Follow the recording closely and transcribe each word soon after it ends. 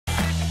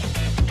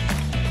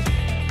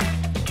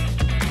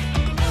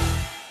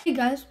Hey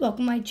guys,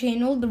 welcome to my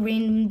channel, The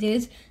Random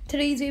Diz.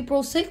 Today's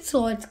April 6th,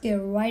 so let's get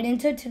right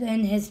into today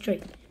in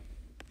history.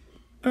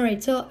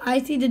 Alright, so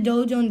I see the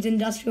Dow Jones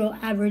Industrial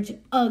Average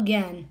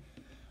again.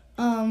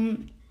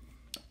 And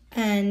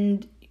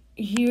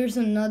here's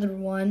another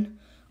one.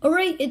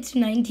 Alright, it's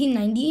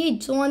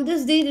 1998. So on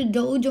this day, the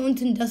Dow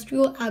Jones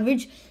Industrial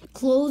Average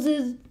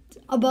closes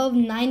above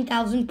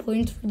 9,000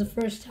 points for the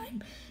first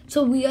time.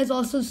 So we guys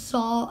also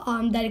saw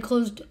that it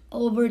closed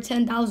over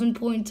 10,000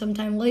 points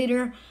sometime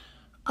later.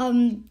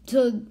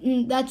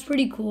 That's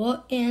pretty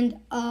cool. And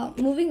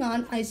moving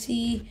on, I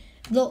see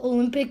the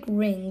Olympic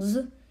rings.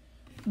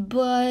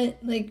 But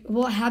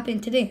what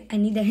happened today? I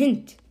need a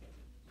hint.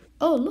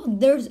 Oh, look,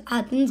 there's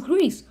Athens,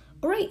 Greece.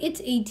 Alright, it's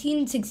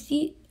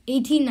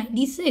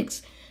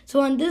 1896.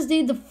 So on this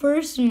day, the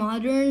first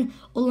modern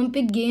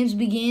Olympic Games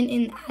began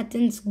in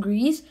Athens,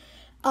 Greece.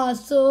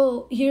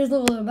 So here's a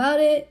little about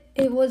it.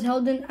 It was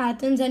held in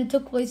Athens and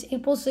took place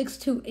April 6th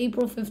to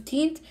April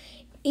 15th,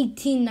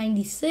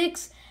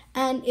 1896.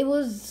 And it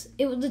was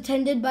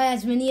attended by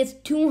as many as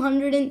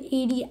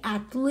 280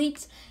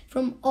 athletes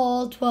from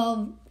all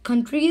 12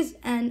 countries.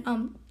 And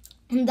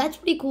that's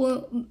pretty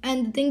cool.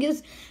 And the thing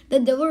is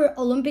that there were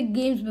Olympic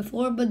Games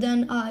before, but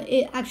then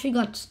it actually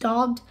got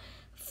stopped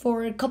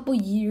for a couple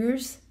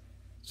years.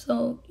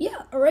 So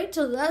yeah, alright,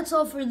 so that's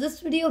all for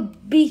this video.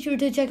 Be sure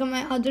to check out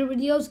my other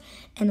videos,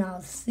 and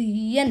I'll see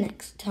you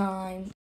next time.